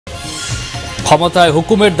ক্ষমতায়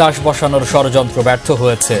হুকুমের দাস বসানোর ষড়যন্ত্র ব্যর্থ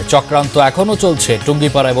হয়েছে, চক্রান্ত এখনো চলছে,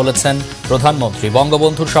 টুঙ্গিপাড়ায় বলেছেন প্রধানমন্ত্রী।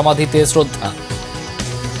 বঙ্গবন্ধুর সমাধিতে শ্রদ্ধা।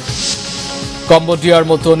 কম্বোডিয়ার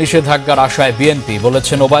মতো নিষেধাজ্ঞার আশায় বিএনপি,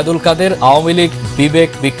 বলেছেন ওবায়দুল কাদের। আওয়ামী লীগ বিবেক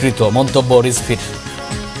বিকৃত, মন্তব্য রিজভির।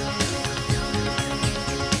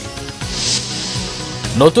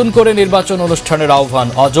 নতুন করে নির্বাচন অনুষ্ঠানের আহ্বান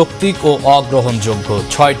অযৌক্তিক ও অগ্রহণযোগ্য।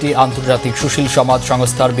 6টি আন্তর্জাতিক সুশীল সমাজ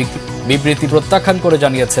সংস্থার বিবৃতি প্রত্যাখ্যান করে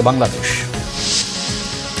জানিয়েছে বাংলাদেশ।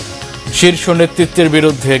 শীর্ষ নেতৃত্বের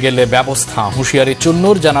বিরুদ্ধে গেলে ব্যবস্থা, হুঁশিয়ারি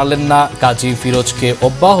চুন্নুর। জানালেন না কাজী ফিরোজকে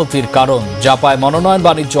অব্যাহতির কারণ, জাপায় মনোনয়ন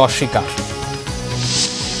বাণিজ্য অস্বীকার।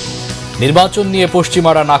 নির্বাচন নিয়ে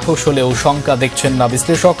পশ্চিমারা নাখোশ হলেও শঙ্কা দেখছেন না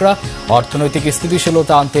বিশ্লেষকরা। অর্থনৈতিক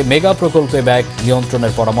স্থিতিশীলতা আনতে মেগা প্রকল্পে ব্যয়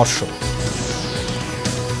নিয়ন্ত্রণের পরামর্শ।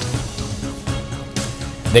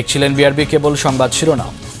 দেখছিলেন বিআরবি কেবল, সংবাদ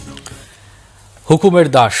শিরোনাম। হুকুমের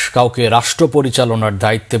দাস কাউকে রাষ্ট্র পরিচালনার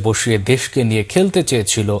দায়িত্বে বসিয়ে দেশকে নিয়ে খেলতে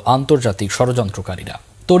চেয়েছিল আন্তর্জাতিক ষড়যন্ত্রকারীরা।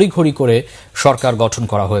 তড়িঘড়ি করে সরকার গঠন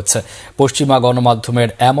করা হয়েছে। পশ্চিমা গণমাধ্যমের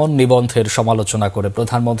এমন নিবন্ধের সমালোচনা করে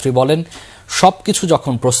প্রধানমন্ত্রী বলেন, সবকিছু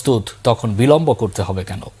যখন প্রস্তুত তখন বিলম্ব করতে হবে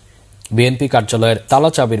কেন? বিএনপি কার্যালয়ের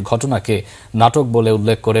তালাচাবির ঘটনাকে নাটক বলে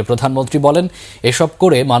উল্লেখ করে প্রধানমন্ত্রী বলেন, এসব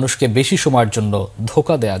করে মানুষকে বেশি সময়ের জন্য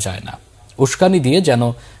ধোঁকা দেয়া যায় না। উস্কানি দিয়ে যেন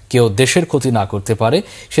কেউ দেশের ক্ষতি না করতে পারে,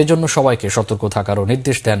 সেজন্য সবাইকে সতর্ক থাকারও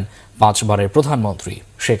নির্দেশ দেন 5 বারের প্রধানমন্ত্রী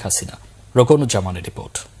শেখ হাসিনা। রকনুজ্জামানের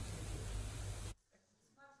রিপোর্ট।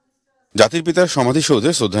 জাতির পিতার সমাধিসৌধে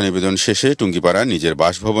শ্রদ্ধা নিবেদন শেষে টুঙ্গিপাড়া নিজের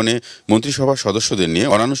বাসভবনে মন্ত্রিসভার সদস্যদের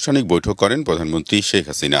নিয়ে অনানুষ্ঠানিক বৈঠক করেন প্রধানমন্ত্রী শেখ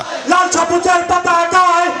হাসিনা।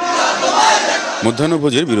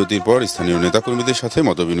 মধ্যাহ্নভোজের বিরতির পর স্থানীয় নেতাকর্মীদের সাথে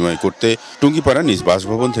মতবিনিময় করতে টুঙ্গিপাড়া নিজ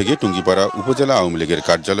বাসভবন থেকে টুঙ্গিপাড়া উপজেলা আওয়ামী লীগের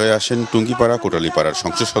কার্যালয়ে আসেন টুঙ্গিপাড়া কোটালীপাড়ার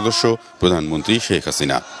সংসদ সদস্য প্রধানমন্ত্রী শেখ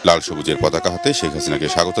হাসিনা। লাল সবুজের পতাকা হাতে শেখ হাসিনাকে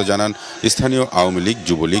স্বাগত জানান স্থানীয় আওয়ামী লীগ,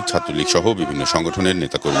 যুবলীগ, ছাত্রলীগ সহ বিভিন্ন সংগঠনের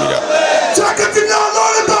নেতাকর্মীরা।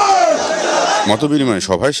 মতবিনিময়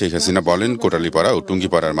সভায় শেখ হাসিনা বলেন, কোটালীপাড়া ও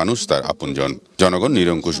টুঙ্গিপাড়ার মানুষ তার আপনজন। জনগণ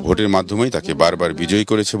নিরঙ্কুশ ভোটের মাধ্যমেই তাকে বারবার বিজয়ী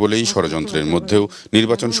করেছে বলেই ষড়যন্ত্রের মধ্যেও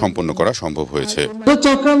নির্বাচন সম্পন্ন করা সম্ভব হয়েছে।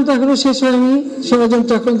 চক্রান্ত এখনো শেষ হয়নি, ষড়যন্ত্র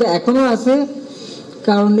চক্রান্ত এখনো আছে।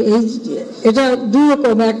 কারণ এটা দুই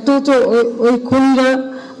রকম, একটা হচ্ছে ওই খুনিরা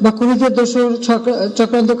বা খুনিদের দোষর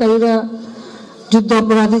চক্রান্তকারীরা, যুদ্ধ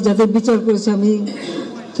অপরাধী যাদের বিচার করেছে আমি,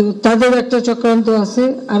 তো তাদের একটা চক্রান্ত আছে,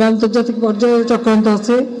 আর আন্তর্জাতিক পর্যায়ে চক্রান্ত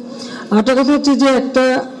আছে। আরেকটা কথা হচ্ছে যে একটা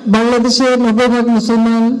বাংলাদেশে 90%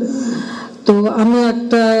 মুসলমান, তো আমি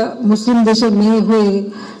একটা মুসলিম দেশের মেয়ে হয়ে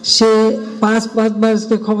সে 5বার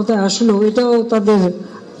ক্ষমতায় আসলো, এটাও তাদের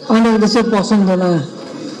অনেক দেশের পছন্দ না,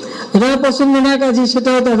 এটাও পছন্দ না, কাজে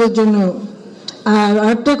সেটাও তাদের জন্য। আর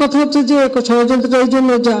আরেকটা কথা হচ্ছে যে ষড়যন্ত্রটা এই জন্য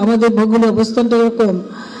যে আমাদের ভৌগোলিক অবস্থানটা এরকম,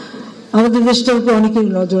 আমাদের দেশটার উপর অনেকের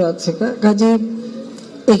নজর আছে, কাজে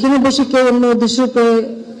এখানে বসে কেউ অন্য দেশের উপরে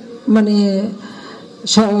মানে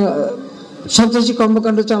সন্ত্রাসী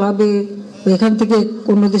কর্মকাণ্ড চালাবে, এখান থেকে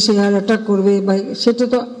কোনো দেশে এয়ার অ্যাটাক করবে, বা সেটা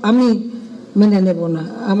তো আমি মেনে নেব না।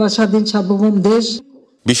 আমার স্বাধীন সার্বভৌম দেশ।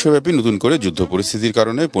 বিশ্বব্যাপী নতুন করে যুদ্ধ পরিস্থিতির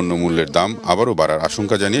কারণে পণ্যমূল্যের দাম আবারও বাড়ার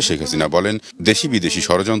আশঙ্কা জানিয়ে শেখ হাসিনা বলেন, দেশি বিদেশি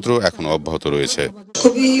ষড়যন্ত্র এখনো অব্যাহত রয়েছে।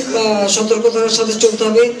 খুবই সতর্কতার সাথে চলতে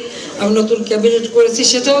হবে। আমি নতুন ক্যাবিনেট করেছি,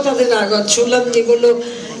 সেটাও তাদের আঘাত শুনলাম যে বললো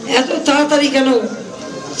এত তাড়াতাড়ি কেন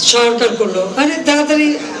সরকার করলো। আরে তাড়াতাড়ি,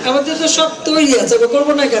 আমাদের তো সব তৈরি আছে, আমরা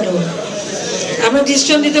করবো না কেন? আমরা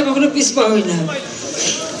ডিসিশন নিতে কখনো পিছপা হই না।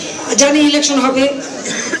 জানি ইলেকশন হবে,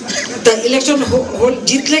 তা ইলেকশন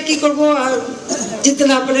জিতলে কি করবো, আর জিততে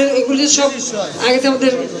না পারলে এগুলি সব আগে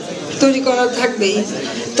আমাদের তৈরি করা থাকবেই।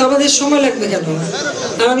 তো আমাদের সময় লাগবে কেন?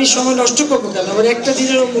 আর আমি সময় নষ্ট করবো কেন? আমার একটা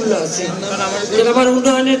দিনেরও মূল্য আছে, আমার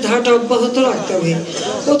উন্নয়নের ধারাটা অব্যাহত রাখতে হবে।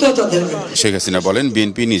 ও তো তাদের। শেখ হাসিনা বলেন,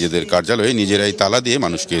 বিএনপি নিজেদের কার্যালয়ে নিজেরাই তালা দিয়ে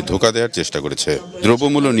মানুষকে ধোঁকা দেওয়ার চেষ্টা করেছে।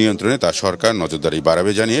 দ্রব্যমূল্য নিয়ন্ত্রণে তার সরকার নজরদারি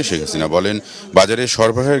বাড়াবে জানিয়ে শেখ হাসিনা বলেন, বাজারে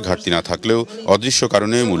সরবরাহের ঘাটতি না থাকলেও অদৃশ্য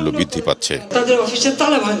কারণে মূল্য বৃদ্ধি পাচ্ছে। তাদের অফিসের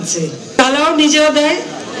তালা ভাঙছে, তালাও নিজেরা দেয়,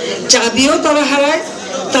 চাবিও তারা হারায়,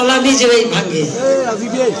 তালা নিজেরাই ভাঙে।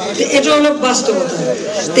 এটা হলো বাস্তবতা।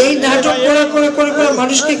 এই নাটক করে করে করে করে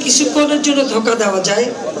মানুষকে কিছুক্ষণের জন্য ধোঁকা দেওয়া যায়,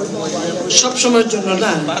 সব সময়ের জন্য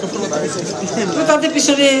না। তাদের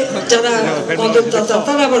পিছনে যারা মদতদাতা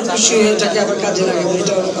তারা আবার খুশি হয়ে এটাকে আবার কাজে লাগাবে,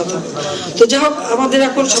 এটা হলো কথা। তো যাই হোক, আমাদের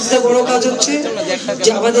এখন সবচেয়ে বড় কাজ হচ্ছে যে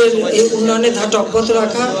আমাদের এই উন্নয়নের ধারাটা অব্যাহত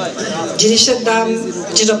রাখা, জিনিসের দাম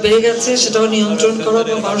যেটা বেড়ে গেছে সেটাও নিয়ন্ত্রণ করা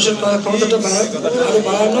এবং মানুষের ক্ষমতাটা আরো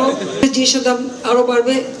বাড়ানো। জিনিসের দাম আরো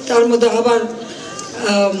বাড়বে, তার মধ্যে আবার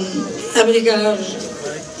আমেরিকা আর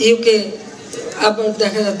ইউকে আবার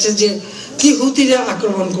দেখা যাচ্ছে যে কি হুতিরা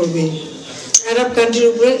আক্রমণ করবে, আরব কান্ট্রির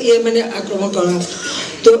উপরে ইয়েমেনে আক্রমণ করা।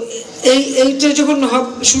 তো এইটা যখন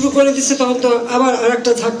শুরু করে দিচ্ছে তখন তো আবার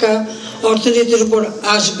আরেকটা ধাক্কা অর্থনীতির উপর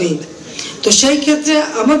আসবে। তো সেই ক্ষেত্রে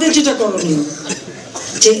আমাদের যেটা করণীয়,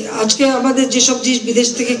 যে আজকে আমাদের যেসব জিনিস বিদেশ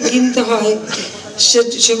থেকে কিনতে হয়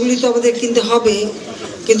সেগুলি তো আমাদের কিনতে হবে,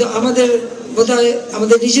 কিন্তু আমাদের বোধহয়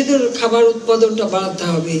আমাদের নিজেদের খাবার উৎপাদনটা বাড়াতে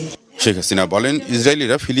হবে। শেখ হাসিনা বলেন,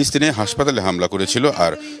 ইসরায়েলিরা ফিলিস্তিনে হাসপাতালে হামলা করেছিল,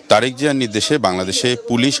 আর তারেক জিয়ার নির্দেশে বাংলাদেশে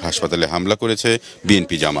পুলিশ হাসপাতালে হামলা করেছে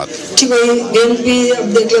বিএনপি জামাত। ঠিক ওই বিএনপি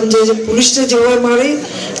দেখলাম যে পুলিশটা যেভাবে মারে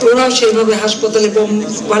ওরাও সেইভাবে হাসপাতালে বোম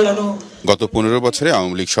ফালানো। গত 15 বছরে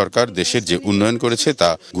আওয়ামী লীগ সরকার দেশের যে উন্নয়ন করেছে তা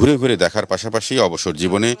ঘুরে ঘুরে দেখার পাশাপাশি অবসর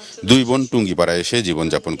জীবনে 2 বোন টুঙ্গিপাড়ায় এসে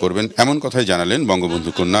জীবনযাপন করবেন, এমন কথাই জানালেন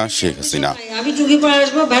বঙ্গবন্ধু কন্যা শেখ হাসিনা। আমি টুঙ্গিপাড়া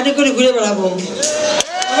আসবো, ভ্যানে করে ঘুরে বেড়াবো।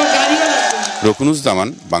 রকুনুজ্জামান,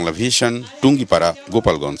 বাংলাভিশন, টুঙ্গিপাড়া,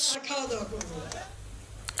 গোপালগঞ্জ।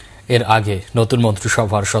 এর আগে নতুন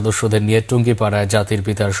মন্ত্রিসভার সদস্যদের নিয়ে টুঙ্গিপাড়ায় জাতির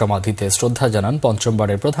পিতার সমাধিতে শ্রদ্ধা জানান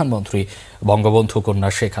পঞ্চমবারের প্রধানমন্ত্রী বঙ্গবন্ধু কন্যা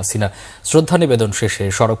শেখ হাসিনা। শ্রদ্ধা নিবেদন শেষে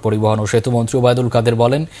সড়ক পরিবহন ও সেতুমন্ত্রী ওবায়দুল কাদের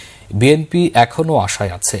বলেন, বিএনপি এখনও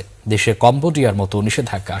আশায় আছে দেশে কম্বোডিয়ার মতো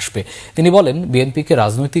নিষেধাজ্ঞা আসবে। তিনি বলেন, বিএনপিকে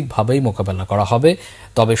রাজনৈতিকভাবেই মোকাবেলা করা হবে,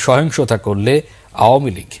 তবে সহিংসতা করলে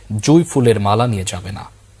আওয়ামী লীগ জুঁই ফুলের মালা নিয়ে যাবে না।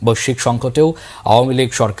 বৈশ্বিক সংকটেও আওয়ামী লীগ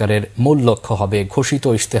সরকারের মূল লক্ষ্য হবে ঘোষিত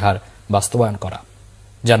ইশতেহার বাস্তবায়ন করা,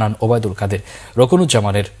 জানান ওবায়দুল কাদের।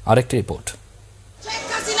 রকুনুজ্জামানের আরেকটি রিপোর্ট।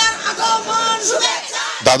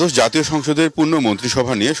 দ্বাদশ জাতীয় সংসদের পূর্ণ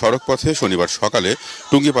মন্ত্রিসভা নিয়ে সড়ক পথে শনিবার সকালে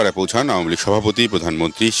টুঙ্গিপাড়ায় পৌঁছান আওয়ামী লীগ সভাপতি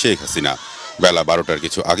প্রধানমন্ত্রী শেখ হাসিনা। বেলা 12টার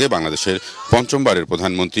কিছু আগে বাংলাদেশের পঞ্চমবারের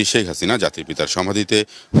প্রধানমন্ত্রী শেখ হাসিনা জাতির পিতার সমাধিতে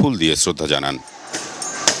ফুল দিয়ে শ্রদ্ধা জানান।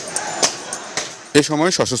 এ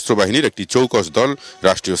সময় সশস্ত্র বাহিনীর একটি চৌকস দল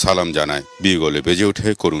রাষ্ট্রীয় সালাম জানায়, বিগলে বেজে ওঠে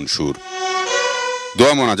করুণ সুর।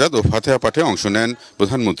 দোয়া মোনাজাত ও ফাতিহা পাঠে অংশ নেন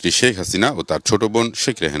প্রধানমন্ত্রী শেখ হাসিনা ও তার ছোট বোন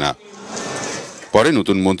শেখ রেহেনা। পরে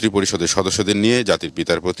নতুন মন্ত্রী পরিষদের সদস্যদের নিয়ে জাতির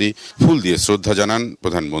পিতার প্রতি ফুল দিয়ে শ্রদ্ধা জানান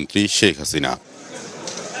প্রধানমন্ত্রী শেখ হাসিনা।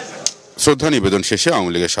 শ্রদ্ধা নিবেদন শেষে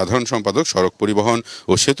আওয়ামী লীগের সাধারণ সম্পাদক, সড়ক পরিবহন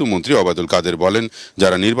ও সেতু মন্ত্রী ওবায়দুল কাদের বলেন,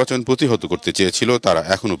 যারা নির্বাচন প্রতিহত করতে চেয়েছিল তারা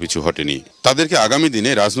এখনো পিছু হটেনি। তাদেরকে আগামী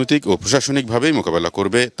দিনে রাজনৈতিক ও প্রশাসনিকভাবেই মোকাবেলা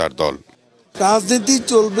করবে তার দল। রাজনীতি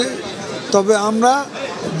চলবে, তবে আমরা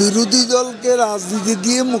বিরোধী দলকে রাজনীতি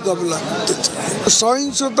দিয়ে মোকাবেলা করতে চাই।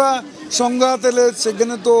 সহিংসতা সংঘাত এলে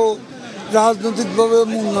সেখানে তো রাজনৈতিকভাবে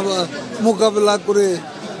মোকাবেলা করে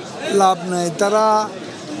লাভ নাই। তারা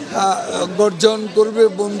গর্জন করবে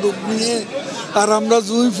বন্দুক নিয়ে, আর আমরা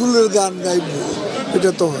জুঁই ফুলের গান গাইব,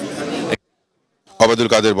 এটা তো হয়। ওবায়দুল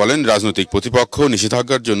কাদের বলেন, রাজনৈতিক প্রতিপক্ষ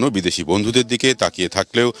নিষেধাজ্ঞার জন্য বিদেশি বন্ধুদের দিকে তাকিয়ে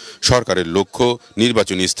থাকলেও সরকারের লক্ষ্য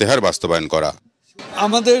নির্বাচনী ইশতেহার বাস্তবায়ন করা।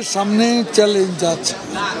 আমাদের সামনে চ্যালেঞ্জ আছে,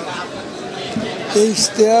 এই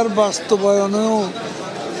ইশতেহার বাস্তবায়নেও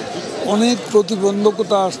অনেক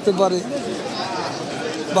প্রতিবন্ধকতা আসতে পারে,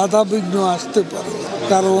 বাধাবিঘ্ন আসতে পারে।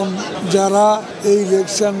 কারণ যারা এই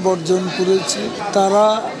ইলেকশন বর্জন করেছে তারা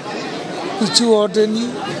পিছু হটেনি,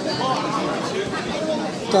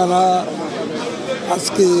 তারা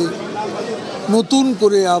আজকে নতুন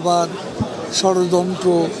করে আবার ষড়যন্ত্র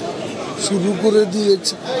শুরু করে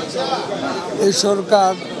দিয়েছে। এই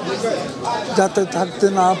সরকার যাতে থাকতে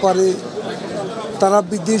না পারে, তারা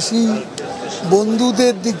বিদেশি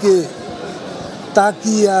বন্ধুদের দিকে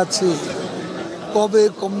তাকিয়ে আছে। কবে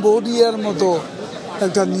কম্বোডিয়ার মতো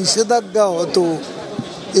একটা নিষেধাজ্ঞা হতো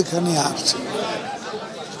এখানে আসছে।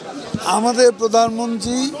 আমাদের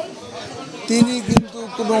প্রধানমন্ত্রী তিনি কিন্তু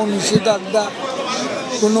কোনো নিষেধাজ্ঞা,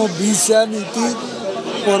 কোনো ভিসা নীতির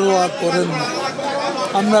পরোয়া করেন না।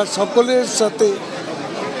 আমরা সকলের সাথে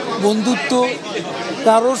বন্ধুত্ব,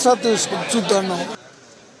 কারোর সাথে শত্রুতা নয়।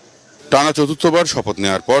 টানা চতুর্থবার শপথ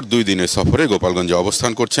নেওয়ার পর 2 দিনের সফরে গোপালগঞ্জে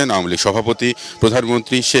অবস্থান করছেন আওয়ামী লীগ সভাপতি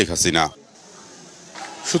প্রধানমন্ত্রী শেখ হাসিনা।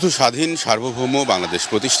 শুধু স্বাধীন সার্বভৌম বাংলাদেশ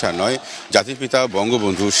প্রতিষ্ঠা নয়, জাতির পিতা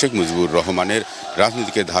বঙ্গবন্ধু শেখ মুজিবুর রহমানের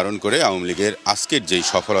রাজনীতিকে ধারণ করে আওয়ামী লীগের আজকের যেই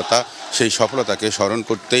সফলতা, সেই সফলতাকে স্মরণ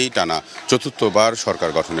করতেই টানা চতুর্থবার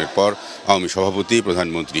সরকার গঠনের পর আওয়ামী সভাপতি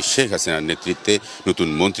প্রধানমন্ত্রী শেখ হাসিনার নেতৃত্বে নতুন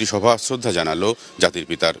মন্ত্রিসভা শ্রদ্ধা জানালো জাতির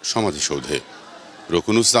পিতার সমাধিসৌধে।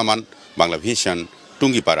 রকুনুজ্জামান, বাংলাভিশন,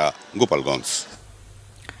 টুঙ্গিপাড়া, গোপালগঞ্জ।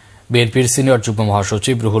 বিএনপির সিনিয়র যুগ্ম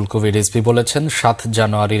মহাসচিব রুহুল কবির রিজভী বলেছেন, 7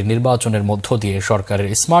 জানুয়ারির নির্বাচনের মধ্য দিয়ে সরকারের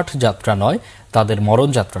স্মার্ট যাত্রা নয়, তাদের মরণ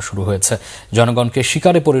যাত্রা শুরু হয়েছে। জনগণকে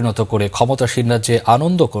শিকারে পরিণত করে ক্ষমতাসীনরা যে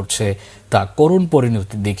আনন্দ করছে তা করুণ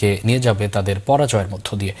পরিণতির দিকে নিয়ে যাবে তাদের পরাজয়ের মধ্য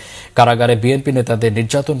দিয়ে। কারাগারে বিএনপি নেতাদের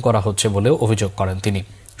নির্যাতন করা হচ্ছে বলেও অভিযোগ করেন তিনি।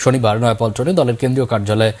 শনিবার নয়াপল্টনে দলের কেন্দ্রীয়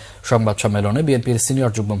কার্যালয়ে সংবাদ সম্মেলনে বিএনপির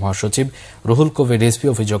সিনিয়র যুগ্ম মহাসচিব রুহুল কবির রিজভী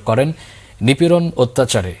অভিযোগ করেন, নিপীড়ন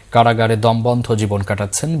অত্যাচারে কারাগারে দমবন্ধ জীবন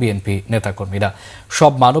কাটাচ্ছেন বিএনপি নেতাকর্মীরা।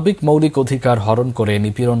 সব মানবিক মৌলিক অধিকার হরণ করে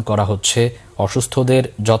নিপীড়ন করা হচ্ছে, অসুস্থদের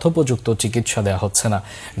যথোপযুক্ত চিকিৎসা দেওয়া হচ্ছে না।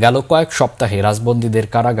 গেল কয়েক সপ্তাহে রাজবন্দীদের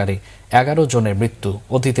কারাগারে 11 জনের মৃত্যু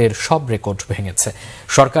অতীতের সব রেকর্ড ভেঙেছে।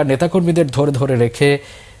 সরকার নেতাকর্মীদের ধরে ধরে রেখে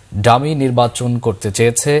ডামি নির্বাচন করতে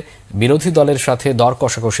চেয়েছে, বিরোধী দলের সাথে দর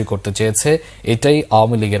কষাকষি করতে চেয়েছে। এটাই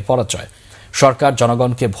আওয়ামী লীগের পরাজয়। সরকার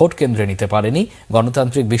জনগণকে ভোট কেন্দ্রে নিতে পারেনি।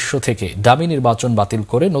 গণতান্ত্রিক বিশ্ব থেকে ডামি নির্বাচন বাতিল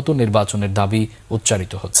করে নতুন নির্বাচনের দাবি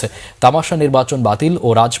উচ্চারিত হচ্ছে। তামাশা নির্বাচন বাতিল ও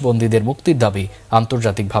রাজবন্দীদের মুক্তির দাবি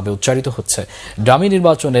আন্তর্জাতিকভাবে উচ্চারিত হচ্ছে। ডামি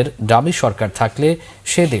নির্বাচনের ডামি সরকার থাকলে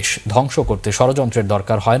সে দেশ ধ্বংস করতে ষড়যন্ত্রের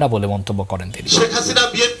দরকার হয় না বলে মন্তব্য করেন তিনি। শেখ হাসিনা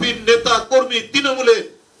বিএনপির নেতা কর্মী তৃণমূলে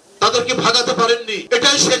তাদেরকে ভাগাতে পারেননি।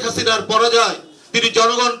 এটাই শেখ হাসিনার পরাজয়। তিনি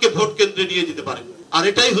জনগণকে ভোট কেন্দ্রে নিয়ে যেতে পারেন, আর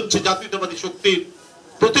এটাই হচ্ছে জাতীয়তাবাদী শক্তির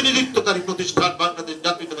প্রতিনিধিত্বকারী প্রতিষ্ঠান বাংলাদেশ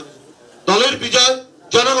জাতীয়তাবাদী দলের বিজয়,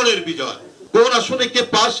 জনগণের বিজয়। কোন আসনে কে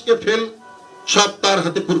পাস কে ফেল সব তার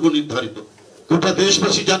হাতে পূর্ব নির্ধারিত। গোটা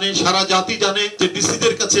দেশবাসী জানে, সারা জাতি জানে যে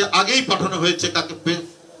ডিসিদের কাছে আগেই পাঠানো হয়েছে কাকে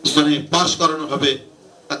পাস করানো হবে,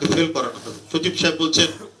 তাকে ফেল করানো হবে। সচিব সাহেব বলছেন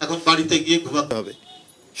এখন বাড়িতে গিয়ে ঘুমাতে হবে,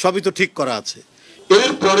 সবই তো ঠিক করা আছে।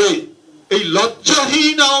 এরপরে এই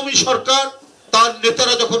লজ্জাহীন আওয়ামী সরকার তার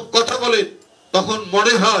নেতারা যখন কথা বলেন তখন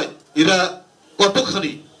মনে হয় এরা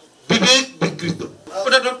কতখানি বিবেক বিকৃত।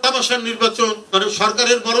 ওটা তামাশার নির্বাচন, মানে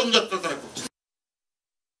সরকারের মরণ যাত্রা তারা করছে।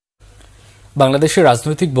 বাংলাদেশের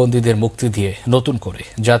রাজনৈতিক বন্দীদের মুক্তি দিয়ে নতুন করে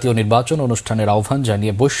জাতীয় নির্বাচন অনুষ্ঠানের আহ্বান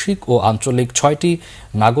জানিয়ে বৈশ্বিক ও আঞ্চলিক 6টি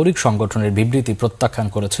নাগরিক সংগঠনের বিবৃতি প্রত্যাখ্যান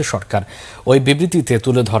করেছে সরকার। ওই বিবৃতিতে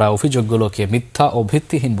তুলে ধরা অভিযোগগুলোকে মিথ্যা ও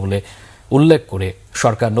ভিত্তিহীন বলে উল্লেখ করে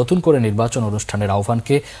সরকার নতুন করে নির্বাচন অনুষ্ঠানের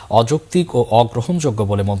আহ্বানকে অযৌক্তিক ও অগ্রহণযোগ্য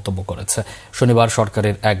বলে মন্তব্য করেছে। শনিবার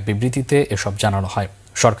সরকারের এক বিবৃতিতে এসব জানানো হয়।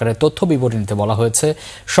 সরকারের তথ্য বিবরণীতে বলা হয়েছে,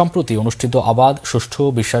 সম্প্রতি অনুষ্ঠিত অবাধ, সুষ্ঠু,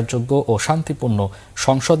 বিশ্বাসযোগ্য ও শান্তিপূর্ণ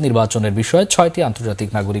সংসদ নির্বাচনের বিষয়ে 6টি আন্তর্জাতিক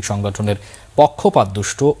নাগরিক সংগঠনের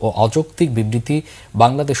পক্ষপাতদুষ্ট ও অযৌক্তিক বিবৃতি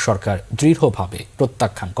বাংলাদেশ সরকার দৃঢ়ভাবে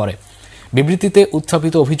প্রত্যাখ্যান করে। বিবৃতিতে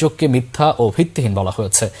উত্থাপিত অভিযোগকে মিথ্যা ও ভিত্তিহীন বলা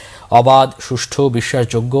হয়েছে। অবাধ, সুষ্ঠু,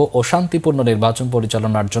 বিশ্বাসযোগ্য ও শান্তিপূর্ণ নির্বাচন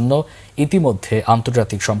পরিচালনার জন্য ইতিমধ্যে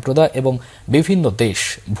আন্তর্জাতিক সম্প্রদায় এবং বিভিন্ন দেশ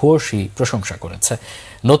ভূয়সী প্রশংসা করেছে,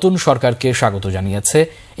 নতুন সরকারকে স্বাগত জানিয়েছে।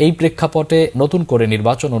 এই প্রেক্ষাপটে নতুন করে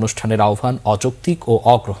নির্বাচন অনুষ্ঠানের আহ্বান অযৌক্তিক ও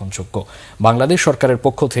অগ্রহণযোগ্য। বাংলাদেশ সরকারের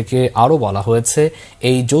পক্ষ থেকে আরও বলা হয়েছে,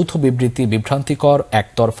 এই যৌথ বিবৃতি বিভ্রান্তিকর,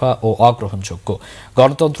 একতরফা ও অগ্রহণযোগ্য।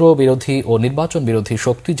 গণতন্ত্র বিরোধী ও নির্বাচন বিরোধী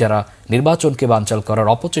শক্তি যারা নির্বাচনকে বানচাল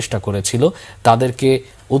করার অপচেষ্টা করেছিল তাদেরকে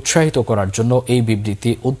উৎসাহিত করার জন্য এই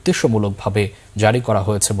বিবৃতি উদ্দেশ্যমূলকভাবে জারি করা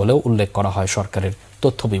হয়েছে বলেও উল্লেখ করা হয় সরকারের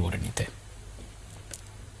তথ্য বিবরণীতে।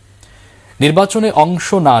 নির্বাচনে অংশ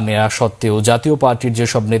না নেওয়া সত্ত্বেও জাতীয় পার্টির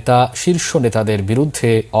যেসব নেতা শীর্ষ নেতাদের বিরুদ্ধে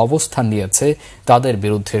অবস্থান নিয়েছে তাদের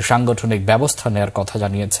বিরুদ্ধে সাংগঠনিক ব্যবস্থা নেওয়ার কথা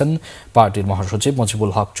জানিয়েছেন পার্টির মহাসচিব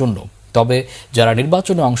মুজিবুল হক চুন্নু। তবে যারা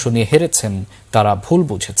নির্বাচনে অংশ নিয়ে হেরেছেন তারা ভুল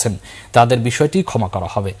বুঝেছেন, তাদের বিষয়টি ক্ষমা করা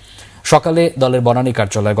হবে। সকালে দলের বনানী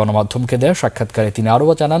কার্যালয়ে গণমাধ্যমকে দেয়া সাক্ষাৎকারে তিনি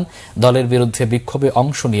আরও জানান, দলের বিরুদ্ধে বিক্ষোভে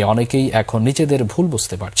অংশ নিয়ে অনেকেই এখন নিজেদের ভুল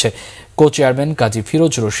বুঝতে পারছে। কো চেয়ারম্যান কাজী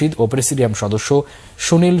ফিরোজ রশিদ ও প্রেসিডিয়াম সদস্য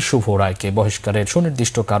সুনীল শুভ রায়কে বহিষ্কারের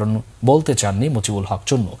সুনির্দিষ্ট কারণ বলতে চাননি মুজিবুল হক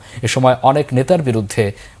চুন্নু। এ সময় অনেক নেতার বিরুদ্ধে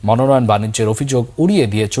মনোনয়ন বাণিজ্যের অভিযোগ উড়িয়ে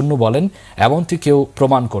দিয়ে চুন্নু বলেন, এমনটি কেউ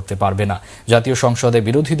প্রমাণ করতে পারবে না। জাতীয় সংসদে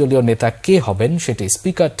বিরোধী দলীয় নেতা কে হবেন সেটি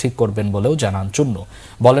স্পিকার ঠিক করবেন বলেও জানান চুন্নু।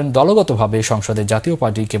 বলেন, দলগতভাবে সংসদে জাতীয়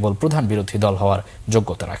পার্টি কেবল প্রধান বিরোধী দল হওয়ার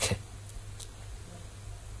যোগ্যতা রাখে।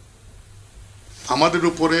 আমাদের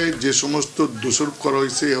উপরে যে সমস্ত দোষারোপ করা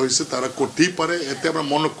হয়েছে তারা করতেই পারে, এতে আমরা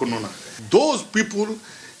মনে করবো না। দোজ পিপুল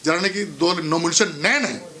যারা নাকি দল নমিনেশন নেয়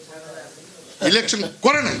নাই, ইলেকশন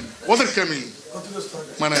করে নাই,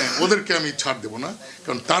 ওদেরকে আমি ছাড় দেব না,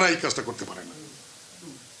 কারণ তারা এই কাজটা করতে পারে না।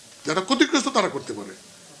 যারা ক্ষতিগ্রস্ত তারা করতে পারে,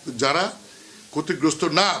 যারা ক্ষতিগ্রস্ত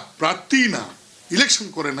না, প্রার্থী না, ইলেকশন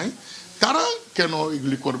করে নাই, তারা কেন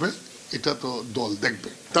এগুলি করবে এটা তো দল দেখবে।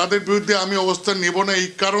 তাদের বিরুদ্ধে আমি অবস্থান নেব না এই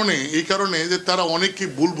কারণে যে তারা অনেকেই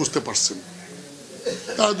ভুল বুঝতে পারছেন।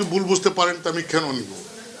 তারা যদি ভুল বুঝতে পারেন তা আমি কেন নিব?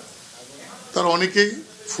 তারা অনেকেই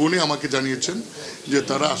ফোনে আমাকে জানিয়েছেন যে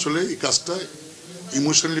তারা আসলে এই কাজটা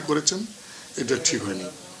ইমোশনালি করেছেন, এটা ঠিক হয়নি,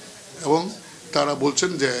 এবং তারা বলছেন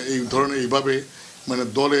যে এই ধরনের এইভাবে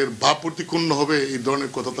দলের ভাব প্রতিপন্ন হবে, এই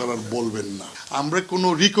ধরনের কথা তারা বলবেন না। আমরা কোনো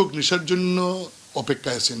রিকগনিশনের জন্য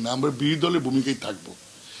অপেক্ষায় আছেন না, আমরা বিরোধী দলের ভূমিকায় থাকবো।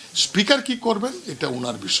 স্পিকার কি করবেন এটা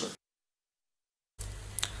ওনার বিষয়।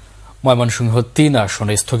 ময়মনসিংহ ৩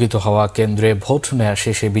 আসনে স্থগিত হওয়া কেন্দ্রে ভোট নেওয়া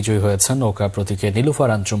শেষে বিজয়ী হয়েছেন নৌকা প্রতীকে নীলুফার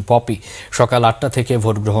আঞ্জুম পপি। সকাল ৮টা থেকে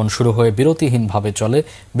ভোট গ্রহণ শুরু হয়ে বিরতিহীনভাবে চলে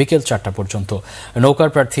বিকেল ৪টা পর্যন্ত। নৌকার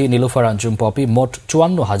প্রার্থী নীলুফার আঞ্জুম পপি মোট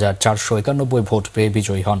 ৫৪,৪৯১ ভোট পেয়ে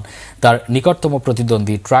বিজয়ী হন। তার নিকটতম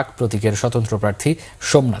প্রতিদ্বন্দ্বী ট্রাক প্রতীকের স্বতন্ত্র প্রার্থী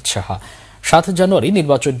সোমনাথ সাহা। ৭ জানুয়ারি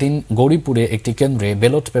নির্বাচন দিন গৌরীপুরে একটি কেন্দ্রে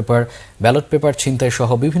ব্যালট পেপার ছিনতাই সহ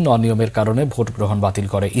বিভিন্ন অনিয়মের কারণে ভোট গ্রহণ বাতিল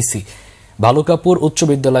করে ইসি। ভালুকাপুর উচ্চ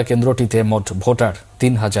বিদ্যালয় কেন্দ্রটিতে মোট ভোটার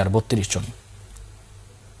 ৩,০৩২ জন।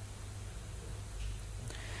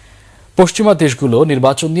 পশ্চিমা দেশগুলো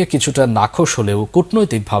নির্বাচন নিয়ে কিছুটা নাখোশ হলেও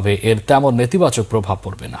কূটনৈতিকভাবে এর তেমন নেতিবাচক প্রভাব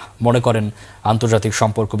পড়বে না মনে করেন আন্তর্জাতিক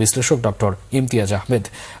সম্পর্ক বিশ্লেষক ডক্টর ইমতিয়াজ আহমেদ।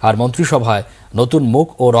 আর মন্ত্রিসভায় নতুন মুখ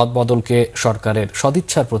ও রদবদলকে সরকারের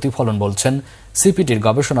সদিচ্ছার প্রতিফলন বলছেন সিপিডির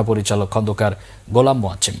গবেষণা পরিচালক খন্দকার গোলাম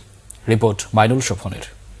মোয়াজ্জেম। রিপোর্ট মাইনুল শোভনের।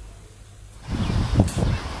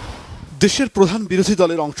 দেশের প্রধান বিরোধী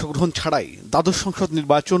দলের অংশগ্রহণ ছাড়াই দ্বাদশ সংসদ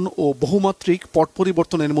নির্বাচন ও বহুমাত্রিক পট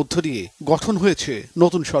পরিবর্তনের মধ্য দিয়ে গঠন হয়েছে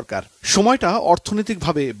নতুন সরকার। সময়টা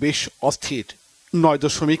অর্থনৈতিকভাবে বেশ অস্থির।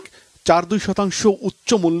 ৯.৪২% উচ্চ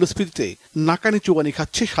মূল্যস্ফীতিতে নাকানি চুবানি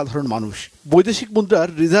খাচ্ছে সাধারণ মানুষ। বৈদেশিক মুদ্রার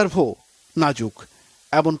রিজার্ভও নাজুক।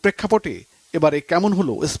 এমন প্রেক্ষাপটে এবারে কেমন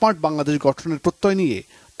হলো স্মার্ট বাংলাদেশ গঠনের প্রত্যয় নিয়ে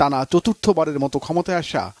টানা চতুর্থবারের মতো ক্ষমতায়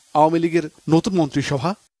আসা আওয়ামী লীগের নতুন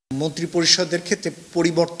মন্ত্রিসভা? মন্ত্রী পরিষদের ক্ষেত্রে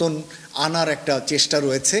পরিবর্তন আনার একটা চেষ্টা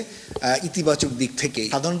রয়েছে ইতিবাচক দিক থেকে।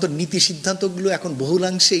 সাধারণত নীতি সিদ্ধান্তগুলো এখন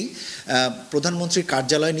বহুলাংশেই প্রধানমন্ত্রীর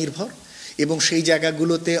কার্যালয় নির্ভর এবং সেই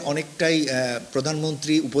জায়গাগুলোতে অনেকটাই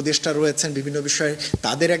প্রধানমন্ত্রী উপদেষ্টা রয়েছেন বিভিন্ন বিষয়ে,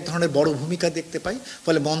 তাদের এক ধরনের বড় ভূমিকা দেখতে পাই।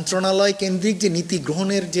 ফলে মন্ত্রণালয় কেন্দ্রিক যে নীতি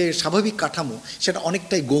গ্রহণের যে স্বাভাবিক কাঠামো সেটা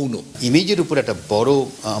অনেকটাই গৌণ। ইমেজের উপর একটা বড়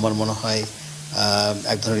আমার মনে হয়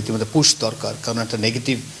এক ধরনের রীতিমতো পুশ দরকার, কারণ একটা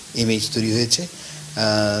নেগেটিভ ইমেজ তৈরি হয়েছে।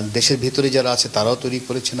 দেশের ভেতরে যারা আছে তারাও তৈরি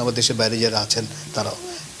করেছেন, আবার দেশের বাইরে যারা আছেন তারাও।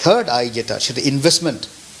 থার্ড আই যেটা, সেটা ইনভেস্টমেন্ট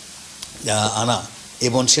আনা,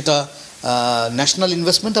 এবং সেটা ন্যাশনাল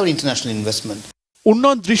ইনভেস্টমেন্ট আর ইন্টারন্যাশনাল ইনভেস্টমেন্ট।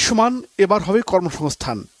 উন্নয়ন দৃশ্যমান এবার হবে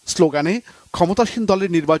কর্মসংস্থান স্লোগানে ক্ষমতাসীন দলের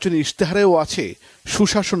নির্বাচনী ইশতেহারেও আছে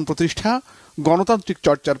সুশাসন প্রতিষ্ঠা, গণতান্ত্রিক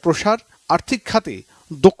চর্চার প্রসার, আর্থিক খাতে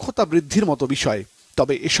দক্ষতা বৃদ্ধির মতো বিষয়।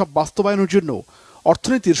 তবে এসব বাস্তবায়নের জন্য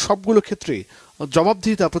অর্থনীতির সবগুলো ক্ষেত্রে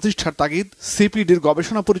জবাবদিহিতা প্রতিষ্ঠার তাগিদ সিপিডির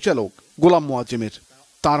গবেষণা পরিচালক গোলাম মোয়াজ্জেমের।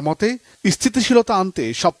 তার মতে স্থিতিশীলতা আনতে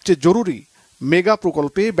সবচেয়ে জরুরি মেগা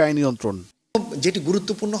প্রকল্পে ব্যয় নিয়ন্ত্রণ। যেটি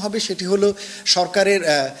গুরুত্বপূর্ণ হবে সেটি হলো সরকারের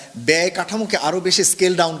ব্যয় কাঠামোকে আরও বেশি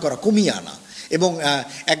স্কেল ডাউন করা, কমিয়ে আনা এবং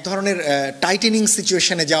এক ধরনের টাইটেনিং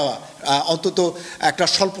সিচুয়েশনে যাওয়া। অন্তত একটা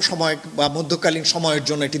স্বল্প সময় বা মধ্যকালীন সময়ের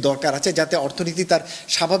জন্য এটি দরকার আছে, যাতে অর্থনীতি তার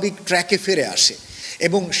স্বাভাবিক ট্র্যাকে ফিরে আসে।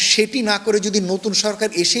 এবং সেটি না করে যদি নতুন সরকার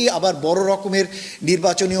এসেই আবার বড় রকমের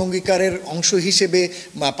নির্বাচনী অঙ্গীকারের অংশ হিসেবে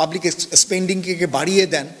পাবলিক স্পেন্ডিংকে বাড়িয়ে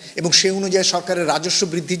দেন এবং সেই অনুযায়ী সরকারের রাজস্ব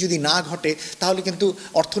বৃদ্ধি যদি না ঘটে, তাহলে কিন্তু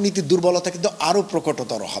অর্থনীতির দুর্বলতা কিন্তু আরও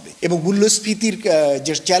প্রকটতর হবে এবং মূল্যস্ফীতির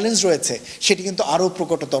যে চ্যালেঞ্জ রয়েছে সেটি কিন্তু আরও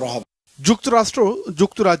প্রকটতর হবে। যুক্তরাষ্ট্র,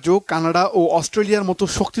 যুক্তরাজ্য, কানাডা ও অস্ট্রেলিয়ার মতো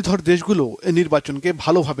শক্তিধর দেশগুলো নির্বাচনকে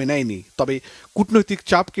ভালোভাবে নেয়নি। তবে কূটনৈতিক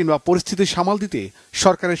চাপ কিংবা পরিস্থিতি সামাল দিতে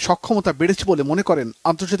সরকারের সক্ষমতা বেড়েছে বলে মনে করেন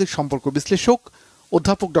আন্তর্জাতিক সম্পর্ক বিশ্লেষক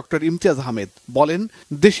অধ্যাপক ডক্টর ইমতিয়াজ আহমেদ। বলেন,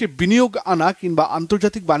 দেশে বিনিয়োগ আনা কিংবা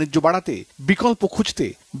আন্তর্জাতিক বাণিজ্য বাড়াতে বিকল্প খুঁজতে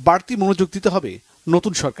বাড়তি মনোযোগ দিতে হবে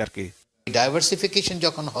নতুন সরকারকে। ডাইভার্সিফিকেশন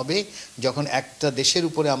যখন হবে, যখন একটা দেশের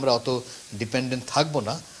উপরে আমরা অত ডিপেন্ডেন্ট থাকবো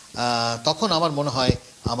না, তখন আমার মনে হয়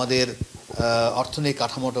আমাদের অর্থনৈতিক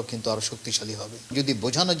কাঠামোটাও কিন্তু আরও শক্তিশালী হবে। যদি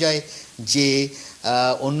বোঝানো যায় যে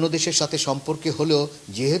অন্য দেশের সাথে সম্পর্কে হলেও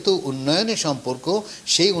যেহেতু উন্নয়নের সম্পর্ক,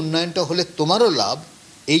 সেই উন্নয়নটা হলে তোমারও লাভ,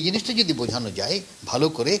 এই জিনিসটা যদি বোঝানো যায় ভালো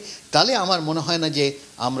করে, তাহলে আমার মনে হয় না যে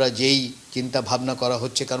আমরা যেই চিন্তা ভাবনা করা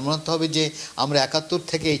হচ্ছে, কারণ মনে হবে যে আমরা ৭১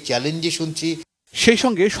 থেকে এই চ্যালেঞ্জই শুনছি। সেই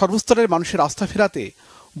সঙ্গে সর্বস্তরের মানুষের আস্থা ফেরাতে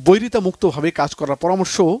বৈরিতা মুক্তভাবে কাজ করার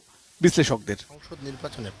পরামর্শ বিশ্লেষকদের।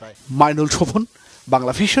 মাইনুল শোভন,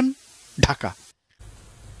 বাংলাভিশন, ঢাকা।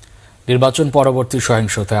 নির্বাচন পরবর্তী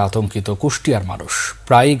সহিংসতায় আতঙ্কিত কুষ্টিয়ার মানুষ।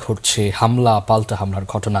 প্রায়ই ঘটছে হামলা, পাল্টা হামলার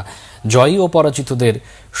ঘটনা। জয়ী ও পরাজিতদের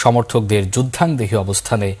সমর্থকদের যুদ্ধাংদেহী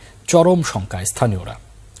অবস্থানে চরম শঙ্কায় স্থানীয়রা।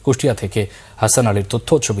 কুষ্টিয়া থেকে হাসান আলীর তথ্য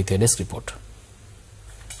ছবিতে ডেস্ক রিপোর্ট।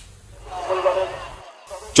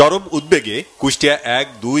 চরম উদ্বেগে কুষ্টিয়া ১,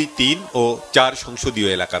 ২, ৩ ও ৪ সংসদীয়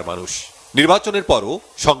এলাকার মানুষ। নির্বাচনের পরও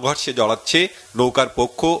সংঘর্ষে জড়াচ্ছে নৌকার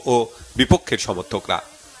পক্ষ ও বিপক্ষের সমর্থকরা।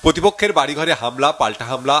 প্রতিপক্ষের বাড়িঘরে হামলা, পাল্টা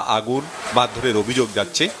হামলা, আগুন, মারধরের অভিযোগ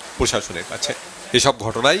যাচ্ছে প্রশাসনের কাছে। এসব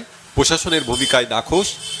ঘটনায় প্রশাসনের ভূমিকায় নাখোশ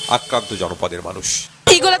আক্রান্ত জনপদের মানুষ।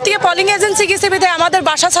 এইগুলোর থেকে পলিং এজেন্সি গেছে বিধায় আমাদের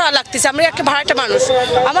বাসা ছাড়া লাগতেছে। আমরা একটা ভাড়াটা মানুষ,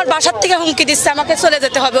 আমার বাসার থেকে হুমকি দিচ্ছে আমাকে চলে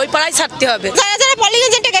যেতে হবে, ওই পাড়ায় ছাড়তে হবে। যারা যারা পলিং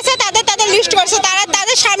এজেন্টে গেছে তাদের লিস্ট করছে, তারা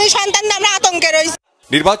তাদের স্বামী সন্তান আমরা আতঙ্কে রয়েছে।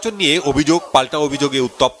 নির্বাচন নিয়ে অভিযোগ পাল্টা অভিযোগে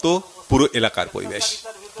উত্তপ্ত পুরো এলাকার পরিবেশ।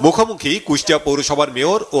 মুখোমুখি কুষ্টিয়া পৌরসভার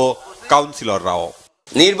মেয়র ও কাউন্সিলররাও।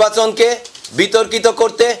 নির্বাচনকে বিতর্কিত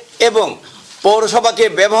করতে এবং পৌরসভাকে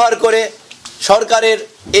ব্যবহার করে সরকারের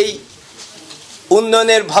এই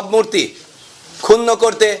উন্নয়নের ভাবমূর্তি ক্ষুণ্ণ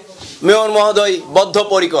করতে মেয়র মহোদয়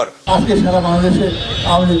বদ্ধপরিকর। আজকে সারা বাংলাদেশে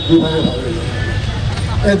আওয়ামী লীগ বিভাগে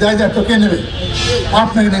এই দায়িত্ব কে নেবে?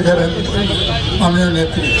 আপনাকে নিতে হবে মাননীয়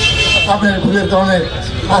নেত্রী। আপনার ভুলের কারণে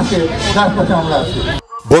আজকে রাজপথে আমরা আছি।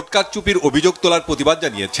 ভোট কারচুপির অভিযোগ তোলার প্রতিবাদ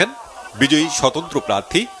জানিয়েছেন বিজয়ী স্বতন্ত্র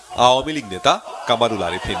প্রার্থী আওয়ামী লীগ নেতা কামারুল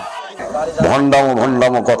আরিফিন।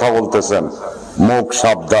 ভণ্ডামো কথা বলতেছেন, মুখ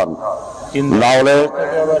সাবধান, না হলে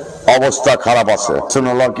অবস্থা খারাপ আছে।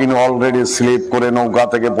 কিন্তু অলরেডি স্লিপ করে নৌকা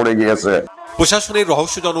থেকে পড়ে গিয়েছে। প্রশাসনের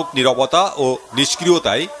রহস্যজনক নীরবতা ও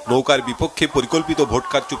নিষ্ক্রিয়তায় নৌকার বিপক্ষে পরিকল্পিত ভোট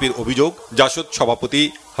কারচুপির অভিযোগ জাসদ সভাপতি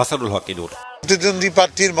হাসানুল হক নূর। প্রতিদ্বন্দ্বী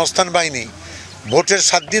প্রার্থীর মস্তান বাহিনী ভোটের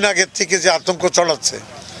 7 দিন আগের থেকে যে আতঙ্ক ছড়াচ্ছে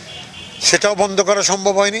সেটাও বন্ধ করা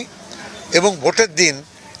সম্ভব হয়নি এবং ভোটের দিন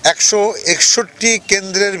 161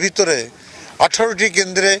 কেন্দ্রের ভিতরে 18টি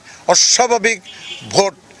কেন্দ্রে অস্বাভাবিক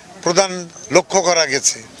ভোট প্রদান লক্ষ্য করা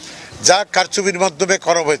গেছে, যা কারচুপির মাধ্যমে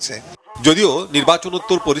করা হয়েছে। যদিও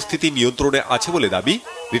নির্বাচনোত্তর পরিস্থিতি নিয়ন্ত্রণে আছে বলে দাবি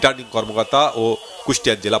রিটার্নিং কর্মকর্তা ও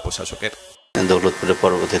কুষ্টিয়া জেলা প্রশাসকের। দৌলতপুরে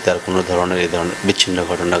পরবর্তীতে আর কোনো ধরনের এই ধরনের বিচ্ছিন্ন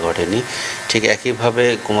ঘটনা ঘটেনি। ঠিক একইভাবে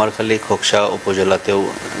কুমারখালী খোকসা উপজেলাতেও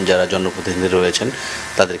যারা জনপ্রতিনিধি রয়েছেন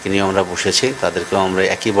তাদেরকে নিয়ে আমরা বসেছি, তাদেরকেও আমরা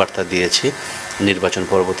একই বার্তা দিয়েছি নির্বাচন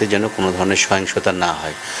পরবর্তী যেন কোনো ধরনের সহিংসতা না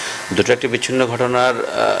হয়। দুটো একটি বিচ্ছিন্ন ঘটনার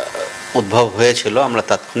উদ্ভব হয়েছিল, আমরা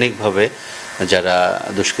তাৎক্ষণিকভাবে যারা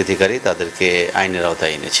দুষ্কৃতিকারী তাদেরকে আইনের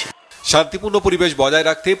আওতায় এনেছি। শান্তিপূর্ণ পরিবেশ বজায়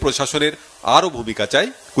রাখতে প্রশাসনের আরও ভূমিকা চাই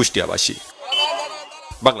কুষ্টিয়াবাসী।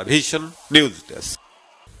 Banglavision news desk.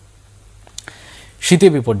 শীতে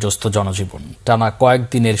বিপর্যস্ত জনজীবন। টানা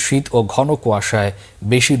কয়েকদিনের শীত ও ঘন কুয়াশায়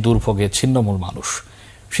বেশি দুর্ভোগে ছিন্নমূল মানুষ।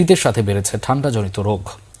 শীতের সাথে বেড়েছে ঠান্ডাজনিত রোগ।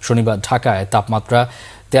 শনিবার ঢাকায় তাপমাত্রা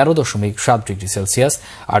 13.7 ডিগ্রি সেলসিয়াস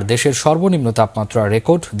আর দেশের সর্বনিম্ন তাপমাত্রা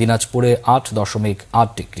রেকর্ড দিনাজপুরে 8.8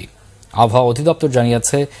 ডিগ্রি। আবহাওয়া অধিদপ্তর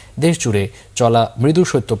জানিয়েছে দেশজুড়ে চলা মৃদু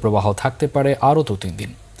শৈত্যপ্রবাহ থাকতে পারে আরও 2-3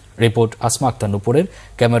 দিন। রিপোর্ট আসমা আক্তার নুপুরের,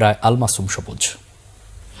 ক্যামেরায় আলমাসুম সবুজ।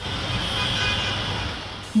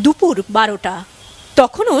 দুপুর 12টা,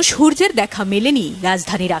 তখনও সূর্যের দেখা মেলেনি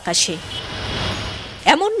রাজধানীর আকাশে।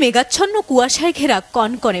 এমন মেঘাচ্ছন্ন কুয়াশায় ঘেরা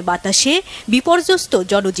কনকনে বাতাসে বিপর্যস্ত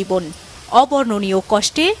জনজীবন, অবর্ণনীয়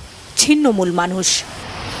কষ্টে ছিন্নমূল মানুষ।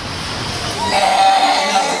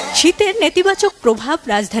 শীতের নেতিবাচক প্রভাব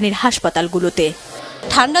রাজধানীর হাসপাতালগুলোতে।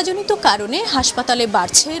 ঠান্ডাজনিত কারণে হাসপাতালে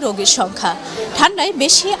বাড়ছে রোগীর সংখ্যা। ঠান্ডায়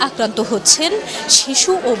বেশি আক্রান্ত হচ্ছেন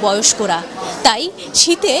শিশু ও বয়স্করা। তাই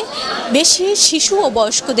শীতে বেশি শিশু ও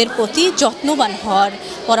বয়স্কদের প্রতি যত্নবান হওয়ার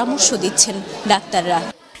পরামর্শ দিচ্ছেন ডাক্তাররা।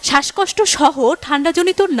 শ্বাসকষ্ট সহ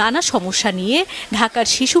ঠান্ডাজনিত নানা সমস্যা নিয়ে ঢাকার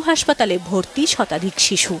শিশু হাসপাতালে ভর্তি শতাধিক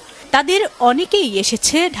শিশু। তাদের অনেকেই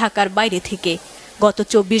এসেছে ঢাকার বাইরে থেকে। গত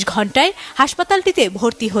 24 ঘন্টায় হাসপাতালটিতে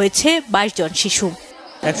ভর্তি হয়েছে 22 জন শিশু।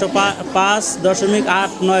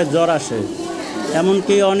 105.89 জ্বর আসে,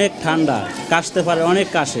 এমনকি অনেক ঠান্ডা, কাশতে পারে, অনেক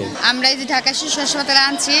কাশে। আমরা এই যে ঢাকা শিশু হাসপাতালে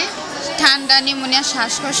আনছি ঠান্ডা, নিউমোনিয়া,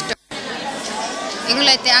 শ্বাসকষ্ট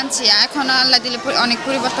এগুলাইতে আনছি। এখন আল্লাহ দিলে অনেক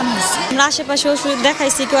পরিবর্তন হয়েছে। আমরা আশেপাশে ওষুধ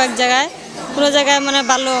দেখাইছি, কয়েক জায়গায়, কোনো জায়গায় মানে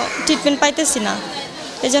ভালো ট্রিটমেন্ট পাইতেছি না,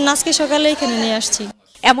 এই জন্য আজকে সকালে এখানে নিয়ে আসছি।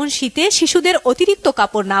 এমন শীতে শিশুদের অতিরিক্ত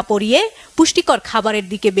কাপড় না পরিয়ে পুষ্টিকর খাবারের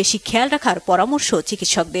দিকে বেশি খেয়াল রাখার পরামর্শ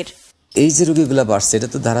চিকিৎসকদের। এই যে রোগীগুলো বাড়ছে এটা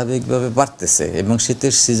তো ধারাবাহিকভাবে বাড়তেছে এবং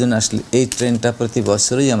শীতের সিজন আসলে এই ট্রেন্ডটা প্রতি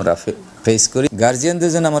বছরই আমরা ফেস করি।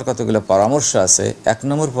 গার্জিয়ানদের জন্য আমার কতগুলো পরামর্শ আছে। 1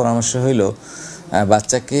 নম্বর পরামর্শ হইল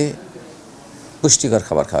বাচ্চাকে পুষ্টিকর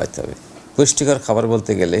খাবার খাওয়াতে হবে। পুষ্টিকর খাবার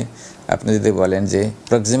বলতে গেলে আপনি যদি বলেন যে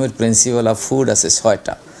প্রক্সিমেট প্রিন্সিপাল অফ ফুড আছে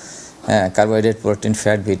 6টা, carbohydrate, protein,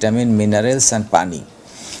 fat, vitamin, minerals and পানি।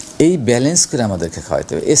 এই ব্যালেন্স করে আমাদেরকে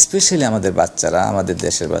খাওয়াতে হবে। স্পেশালি আমাদের বাচ্চারা, আমাদের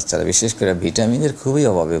দেশের বাচ্চারা বিশেষ করে ভিটামিনের খুবই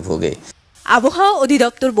অভাবে ভোগে। আবহাওয়া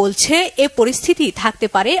অধিদপ্তর বলছে এ পরিস্থিতি থাকতে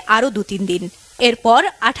পারে আরও 2-3 দিন। এরপর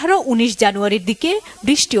 18-19 জানুয়ারির দিকে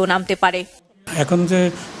বৃষ্টিও নামতে পারে। এখন যে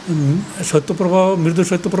শৈত্যপ্রবাহ, মৃদু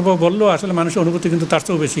শৈত্যপ্রবাহ বললেও আসলে মানুষের অনুভূতি কিন্তু তার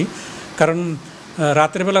চেয়েও বেশি, কারণ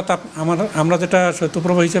রাতের বেলা আমরা যেটা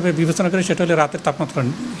শৈত্যপ্রবাহ হিসেবে বিবেচনা করি সেটা হলে রাতের তাপমাত্রা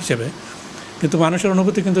হিসেবে, কিন্তু মানুষের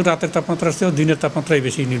অনুভূতি কিন্তু রাতের তাপমাত্রার চেয়েও দিনের তাপমাত্রাই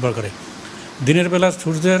বেশি নির্ভর করে। দিনের বেলা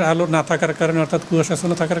সূর্যের আলো না থাকার কারণে, অর্থাৎ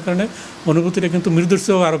কুয়াশাচ্ছন্ন থাকার কারণে অনুভূতিটা কিন্তু মৃদুর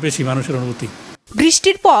চেয়েও আরও বেশি মানুষের অনুভূতি।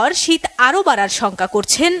 বৃষ্টির পর শীত আরও বাড়ার শঙ্কা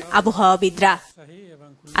করছেন আবহাওয়াবিদরা।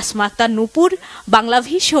 আসমা আক্তার নুপুর,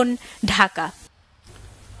 বাংলাভিশন, ঢাকা।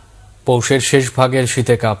 পৌষের শেষ ভাগের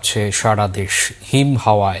শীতে কাঁপছে সারা দেশ। হিম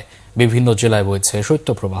হাওয়ায় বিভিন্ন জেলায় বইছে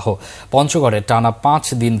শৈত্যপ্রবাহ। পঞ্চগড়ে টানা 5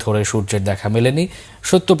 দিন ধরে সূর্যের দেখা মেলেনি।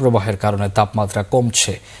 শৈত্যপ্রবাহের কারণে তাপমাত্রা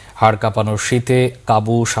কমছে। হাড় কাঁপানোর শীতে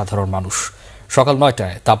কাবু সাধারণ মানুষ। সকাল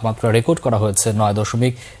 9টায় তাপমাত্রা রেকর্ড করা হয়েছে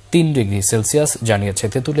 9.3 ডিগ্রি সেলসিয়াস, জানিয়েছে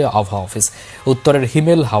তেঁতুলিয়া আবহাওয়া অফিস। উত্তরের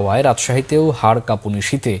হিমেল হাওয়ায় রাজশাহীতেও হাড় কাঁপুনি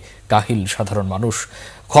শীতে কাহিল সাধারণ মানুষ।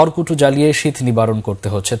 খড়কুটো জ্বালিয়ে শীত নিবারণ করতে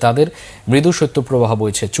হচ্ছে তাদের। মৃদু শৈত্যপ্রবাহ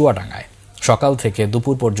বইছে চুয়াডাঙ্গায়। সকাল থেকে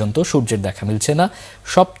দুপুর পর্যন্ত সূর্যের দেখা মিলছে না।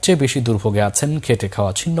 সবচেয়ে বেশি দুর্ভোগে আছেন খেটে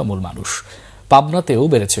খাওয়া ছিন্নমূল মানুষ। পাবনাতেও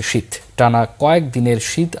বেড়েছে শীত। টানা কয়েক দিনের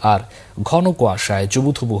শীত আর ঘন কুয়াশায়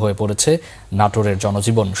জুবুথুবু হয়ে পড়েছে নাটোরের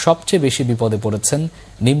জনজীবন। সবচেয়ে বেশি বিপদে পড়েছেন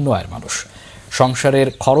নিম্ন আয়ের মানুষ। সংসারের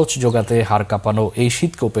খরচ জোগাতে হাড় কাঁপানো এই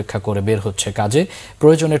শীতকে উপেক্ষা করে বের হচ্ছে কাজে।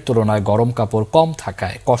 প্রয়োজনের তুলনায় গরম কাপড় কম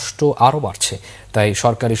থাকায় কষ্ট আরও বাড়ছে। তাই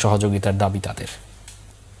সরকারি সহযোগিতার দাবি তাদের।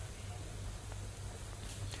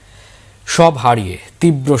 সব হারিয়ে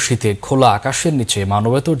তীব্র শীতে খোলা আকাশের নিচে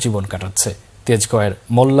মানবেতর জীবন কাটাচ্ছে তেজগাঁওয়ের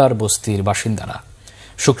মোল্লার বস্তির বাসিন্দারা।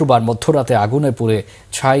 শুক্রবার মধ্যরাতে আগুনে পুড়ে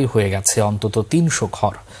ছাই হয়ে গেছে অন্তত 300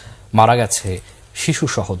 ঘর। মারা গেছে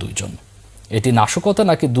শিশুসহ 2 জন। এটি নাশকতা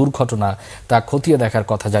নাকি দুর্ঘটনা তা খতিয়ে দেখার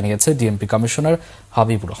কথা জানিয়েছে ডিএমপি কমিশনার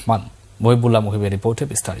হাবিবুর রহমান। মহিবুল্লাহ মুহিবের রিপোর্টে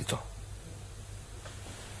বিস্তারিত।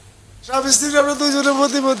 সব স্ত্রী আমরা 2 জনের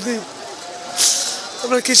প্রতিবন্ধী,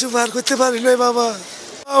 আমরা কিছু বার করতে পারি না বাবা।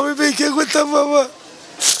 আমি ভিক্ষে করতাম বাবা,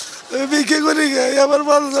 আমি ভিক্ষে করে খাই। আমার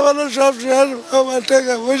মানুষ সব শেষ, আমার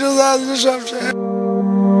টাকা পয়সা আসবে সব শেষ।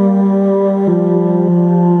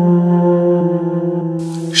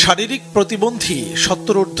 শারীরিক প্রতিবন্ধী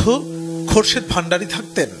 70 খোরশেদ ভান্ডারী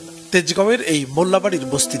থাকতেন তেজগাঁওয়ের এই মোল্লাবাড়ির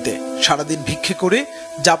বস্তিতে। সারাদিন ভিক্ষে করে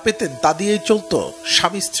যা পেতেন তা দিয়েই চলত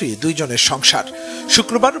স্বামী স্ত্রী 2 জনের সংসার।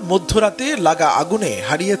 শুক্রবার মধ্যরাতে লাগা আগুনে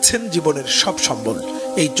হারিয়েছেন জীবনের সব সম্বল।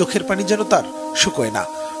 এই চোখের পানি যেন তার শুকোয় না।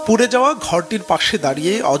 পুড়ে যাওয়া ঘরটির পাশে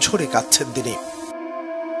দাঁড়িয়ে অঝরে কাঁদছেন তিনি।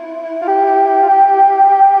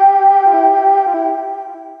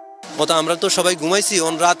 আমরা তো সবাই ঘুমাইছি।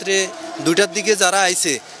 রাত্রে 2টার দিকে যারা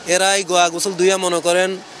আইছে এরাই গোয়া গোসল দুইয়া মনে করেন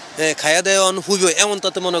খাইয়া দেয় হুইব, এমন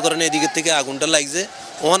তাতে মনে করেন এদিকের থেকে আগুনটা লাগছে।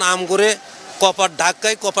 আম করে কপাট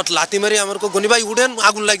ঢাকায় কপাট লাথি মারি আমার গনি ভাই উঠেন,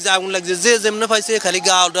 আগুন লাগছে। যে যেমনে পাইছে খালি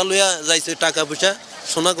গা ওটা লইয়া যাইছে, টাকা পয়সা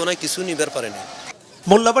সোনা গোনায় কিছু নিবার পারে না।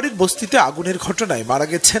 মোল্লাবাড়ির বস্তিতে আগুনের ঘটনায় মারা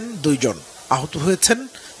গেছেন 2 জন, আহত হয়েছেন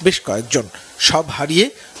বেশ কয়েকজন। সব হারিয়ে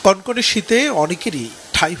কনকনে শীতে অনেকেরই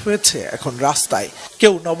ঠাঁই হয়েছে এখন রাস্তায়।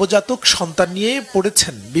 কেউ নবজাতক সন্তান নিয়ে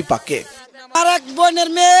পড়েছেন বিপাকে। আর এক বোনের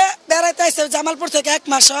মেয়ে বেড়াইতে আসছে জামালপুর থেকে, 1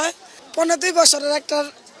 মাস হয়। 15-2 বছরের একটা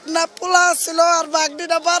না পোলা ছিল, আর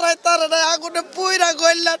বাগডিটা বাড়াই তার আগুনে পুইরা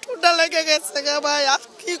গইলা ঠুটা লেগে গেছে ভাই। আর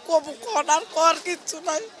কি কবু করার কর কিচ্ছু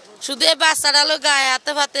নাই। শুধু এই বাচ্চাটা লো গায়ে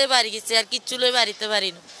হাতে ফাতে বাড়ি গেছে, আর কিচ্ছু লই বাড়িতে পারি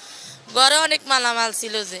না। ঘরে অনেক মালামাল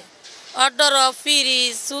ছিল, যে অর্ডার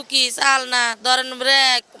ফ্রিজ সুকিস আলনা ধরেন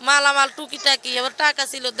ব্রেক মালামাল টুকি টাকি, আবার টাকা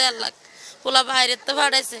ছিল 1.5 লাখ। পোলা বাইরে তো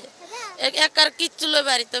ভাড়াইছে, একার কিচ্ছু লই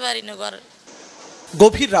বাড়িতে পারি না ঘরে।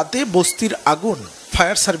 গভীর রাতে বস্তির আগুন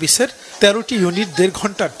ফায়ার সার্ভিসের 13টি ইউনিট 1.5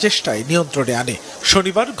 ঘন্টার চেষ্টায় নিয়ন্ত্রণে আনে।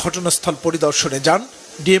 শনিবার ঘটনাস্থল পরিদর্শনে যান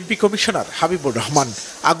ডিএমপি কমিশনার হাবিবুর রহমান।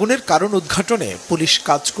 আগুনের কারণ উদ্ঘাটনে পুলিশ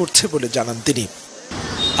কাজ করছে বলে জানান তিনি।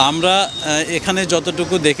 আমরা এখানে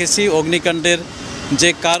যতটুকু দেখেছি অগ্নিকাণ্ডের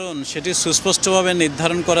যে কারণ সেটি সুস্পষ্টভাবে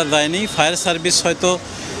নির্ধারণ করা যায়নি। ফায়ার সার্ভিস হয়তো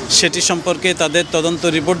সেটি সম্পর্কে তাদের তদন্ত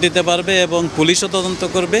রিপোর্ট দিতে পারবে এবং পুলিশও তদন্ত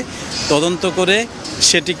করবে। তদন্ত করে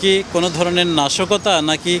সেটি কি কোনো ধরনের নাশকতা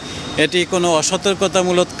নাকি এটি কোনো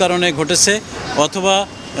অসতর্কতামূলক কারণে ঘটেছে অথবা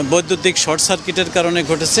বৈদ্যুতিক শর্ট সার্কিটের কারণে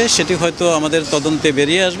ঘটেছে, সেটি হয়তো আমাদের তদন্তে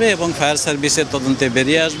বেরিয়ে আসবে এবং ফায়ার সার্ভিসের তদন্তে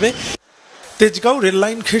বেরিয়ে আসবে। তেজগাঁও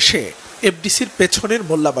রেললাইন ঘেঁষে এফডিসির পেছনের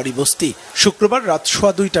মোল্লাবাড়ি বস্তি। শুক্রবার রাত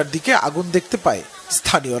 2:15টার দিকে আগুন দেখতে পায়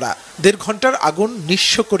স্থানীয়রা। 1.5 ঘন্টার আগুন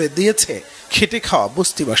নিঃস্ব করে দিয়েছে খেটে খাওয়া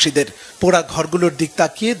বস্তিবাসীদের। পোড়া ঘরগুলোর দিক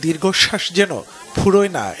তাকিয়ে দীর্ঘশ্বাস যেন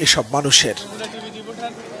ফুরোয় না এসব মানুষের।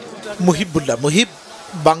 মহিবুল্লাহ মুহিব,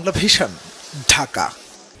 বাংলাভিশন, ঢাকা।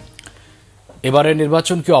 এবারের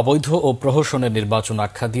নির্বাচনকে অবৈধ ও প্রহসনের নির্বাচন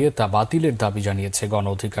আখ্যা দিয়ে তা বাতিলের দাবি জানিয়েছে গণ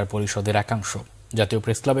অধিকার পরিষদের একাংশ। জাতীয়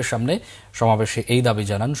প্রেসক্লাবের সামনে সমাবেশে এই দাবি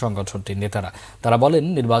জানান সংগঠনটির নেতারা। তারা বলেন,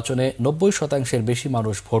 নির্বাচনে 90% বেশি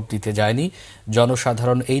মানুষ ভোট দিতে যায়নি।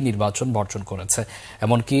 জনসাধারণ এই নির্বাচন বর্জন করেছে।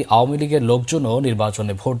 এমনকি আওয়ামী লীগের লোকজনও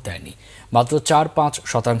নির্বাচনে ভোট দেয়নি। মাত্র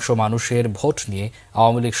 4-5% মানুষের ভোট নিয়ে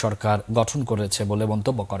আওয়ামী লীগ সরকার গঠন করেছে বলে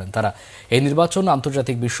মন্তব্য করেন তারা। এই নির্বাচন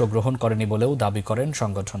আন্তর্জাতিক বিশ্ব গ্রহণ করেনি বলেও দাবি করেন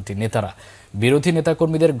সংগঠনটির নেতারা। বিরোধী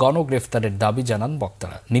নেতাকর্মীদের গণগ্রেফতারের দাবি জানান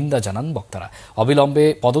বক্তারা, নিন্দা জানান বক্তারা। অবিলম্বে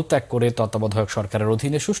পদত্যাগ করে তত্ত্বাবধায়ক সরকারের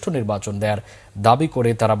অধীনে সুষ্ঠু নির্বাচন দেওয়ার দাবি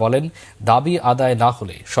করে তারা বলেন, দাবি আদায় না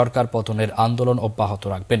হলে সরকার পতনের আন্দোলন অব্যাহত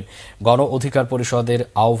রাখবেন। গণ অধিকার পরিষদের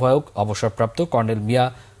আহ্বায়ক অবসরপ্রাপ্ত কর্নেল মিয়া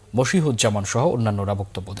মশিহুজ্জামান সহ অন্যান্যরা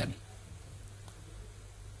বক্তব্য দেন।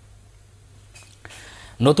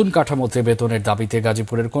 নতুন কাঠামোতে বেতনের দাবিতে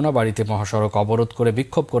গাজীপুরের কোনাবাড়িতে মহাসড়ক অবরোধ করে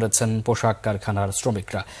বিক্ষোভ করেছেন পোশাক কারখানার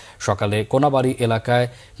শ্রমিকরা। সকালে কোনাবাড়ি এলাকায়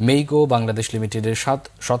মেইগো বাংলাদেশ লিমিটেডের 7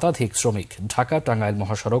 শতাধিক শ্রমিক ঢাকা টাঙ্গাইল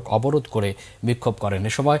মহাসড়ক অবরোধ করে বিক্ষোভ করেন।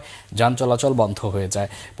 এ সময় যান চলাচল বন্ধ হয়ে যায়।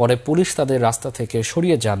 পরে পুলিশ তাদের রাস্তা থেকে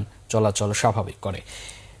সরিয়ে যান চলাচল স্বাভাবিক করে।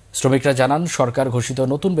 শ্রমিকরা জানান, সরকার ঘোষিত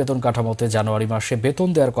নতুন বেতন কাঠামোতে জানুয়ারি মাসে বেতন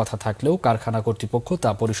দেওয়ার কথা থাকলেও কারখানা কর্তৃপক্ষ তা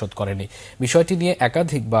পরিশোধ করেনি। বিষয়টি নিয়ে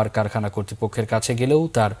একাধিকবার কারখানা কর্তৃপক্ষের কাছে গেলেও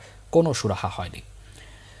তার কোনো সুরাহা হয়নি।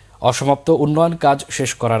 অসমাপ্ত উন্নয়ন কাজ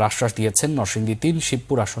শেষ করার আশ্বাস দিয়েছেন নরসিংদী 3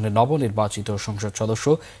 শিবপুর আসনে নবনির্বাচিত সংসদ সদস্য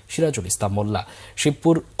সিরাজুল ইসলাম মোল্লা।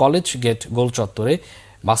 শিবপুর কলেজ গেট গোল চত্বরে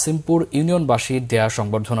মাসিমপুর ইউনিয়নবাসীর দেয়া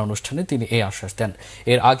সংবর্ধনা অনুষ্ঠানে তিনি এই আশ্বাস দেন।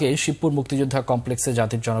 এর আগে শিবপুর মুক্তিযোদ্ধা কমপ্লেক্সে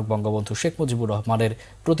জাতির জনক বঙ্গবন্ধু শেখ মুজিবুর রহমানের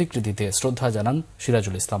প্রতিকৃতিতে শ্রদ্ধা জানান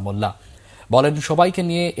সিরাজুল ইসলাম মোল্লা। বলেন, সবাইকে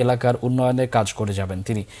নিয়ে এলাকার উন্নয়নে কাজ করে যাবেন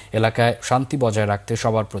তিনি। এলাকায় শান্তি বজায় রাখতে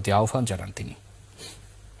সবার প্রতি আহ্বান জানান তিনি।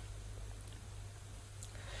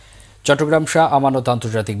 চট্টগ্রাম শাহ আমানত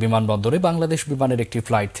আন্তর্জাতিক বিমানবন্দরে বাংলাদেশ বিমানের একটি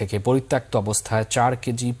ফ্লাইট থেকে পরিত্যক্ত অবস্থায় 4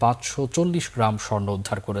 কেজি 540 গ্রাম স্বর্ণ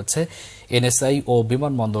উদ্ধার করেছে এনএসআই ও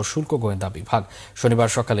বিমানবন্দর শুল্ক গোয়েন্দা বিভাগ। শনিবার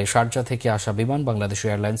সকালে শারজা থেকে আসা বিমান বাংলাদেশ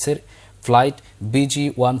এয়ারলাইন্সের ফ্লাইট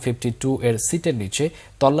BG-152 এর সিটের নিচে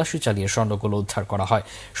তল্লাশি চালিয়ে স্বর্ণগুলো উদ্ধার করা হয়।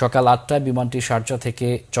 সকাল 8টায় বিমানটি শারজা থেকে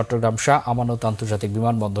চট্টগ্রাম শাহ আমানত আন্তর্জাতিক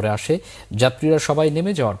বিমানবন্দরে আসে। যাত্রীরা সবাই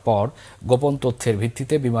নেমে যাওয়ার পর গোপন তথ্যের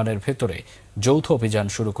ভিত্তিতে বিমানের ভেতরে যৌথ অভিযান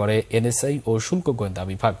শুরু করে এনএসআই ও শুল্ক গোয়েন্দা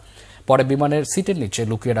বিভাগ। পরে বিমানের সিটের নিচে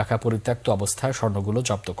লুকিয়ে রাখা পরিত্যক্ত অবস্থায় স্বর্ণগুলো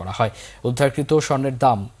জব্দ করা হয়। উদ্ধারকৃত স্বর্ণের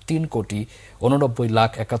দাম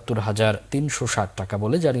 3,89,71,360 টাকা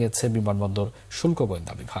বলে জানিয়েছে বিমানবন্দর শুল্ক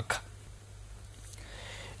গোয়েন্দা বিভাগ।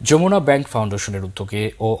 যমুনা ব্যাংক ফাউন্ডেশনের উদ্যোগে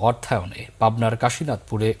ও অর্থায়নে পাবনার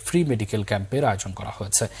কাশীনাথপুরে ফ্রি মেডিকেল ক্যাম্পের আয়োজন করা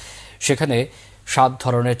হয়েছে। সেখানে 7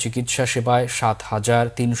 ধরনের চিকিৎসা সেবায়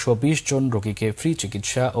 7,320 জন রোগীকে ফ্রি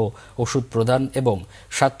চিকিৎসা ও ওষুধ প্রদান এবং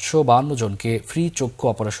 752 জনকে ফ্রি চক্ষু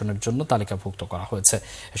অপারেশনের জন্য তালিকাভুক্ত করা হয়েছে।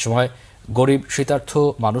 এ সময় গরিব শীতার্থ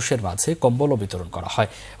মানুষের মাঝে কম্বল বিতরণ করা হয়।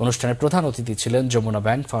 অনুষ্ঠানে প্রধান অতিথি ছিলেন যমুনা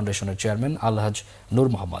ব্যাংক ফাউন্ডেশনের চেয়ারম্যান আলহাজ নূর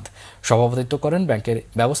মোহাম্মদ। সভাপতিত্ব করেন ব্যাংকের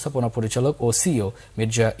ব্যবস্থাপনা পরিচালক ও সিইও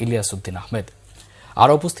মির্জা ইলিয়াস উদ্দিন আহমেদ।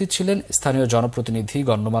 আরও উপস্থিত ছিলেন স্থানীয় জনপ্রতিনিধি,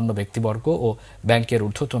 গণ্যমান্য ব্যক্তিবর্গ ও ব্যাংকের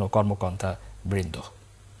ঊর্ধ্বতন কর্মকর্তা বৃন্দ।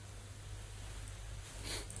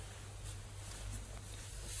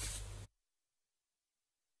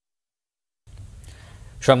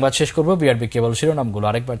 সংবাদ শেষ করব বিআরবি কেবল শিরোনামগুলো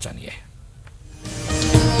আরেকবার জানিয়ে।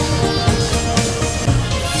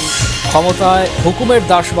 ক্ষমতায় হুকুমের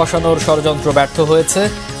দাস বসানোর ষড়যন্ত্র ব্যর্থ হয়েছে,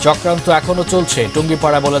 চক্রান্ত এখনো চলছে,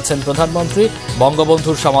 টুঙ্গিপাড়ায় বলেছেন প্রধানমন্ত্রী।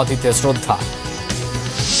 বঙ্গবন্ধুর সমাধিতে শ্রদ্ধা।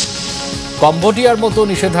 কম্বোডিয়ার মতো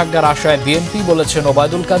নিষেধাজ্ঞার আশায় বিএনপি, বলেছেন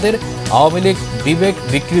ওবায়দুল কাদের। আওয়ামী লীগ বিবেক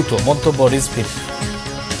বিকৃত, মন্তব্য রিজভির।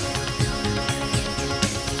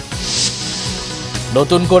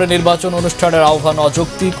 নতুন করে নির্বাচন অনুষ্ঠানের আহ্বান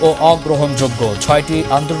অযৌক্তিক ও অগ্রহণযোগ্য। 6টি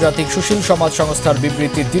আন্তর্জাতিক সুশীল সমাজ সংস্থার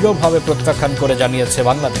বিবৃতি দৃঢ়ভাবে প্রত্যাখ্যান করে জানিয়েছে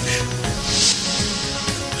বাংলাদেশ।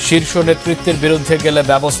 শীর্ষ নেতৃত্বের বিরুদ্ধে গেলে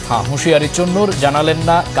ব্যবস্থা, হুঁশিয়ারি চুন্নুর। জানালেন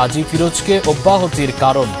না কাজী ফিরোজকে অব্যাহতির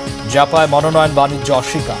কারণ। জাপায় মনোনয়ন বাণিজ্য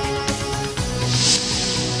অস্বীকার।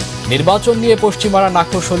 নির্বাচন নিয়ে পশ্চিমারা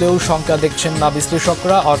নাখোশ হলেও শঙ্কা দেখছেন না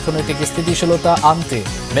বিশ্লেষকরা। অর্থনৈতিক স্থিতিশীলতা আনতে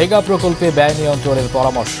মেগা প্রকল্পে ব্যয় নিয়ন্ত্রণের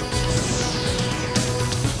পরামর্শ।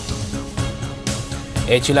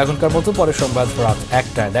 এই ছিল এখনকার মতো। পরে সংবাদ রাত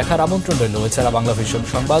 1টায় দেখার আমন্ত্রণ রইল। এছাড়া বাংলাভিশন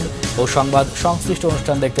সংবাদ ও সংবাদ সংশ্লিষ্ট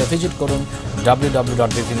অনুষ্ঠান দেখতে ভিজিট করুন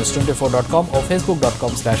www.bvnews24.com ও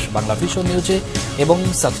facebook.com/banglavision নিউজে এবং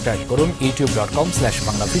সাবস্ক্রাইব করুন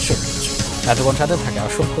youtube.com/banglavision নিউজ। এতক্ষণ সাথে থাকে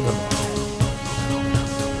অসংখ্য ধন্যবাদ।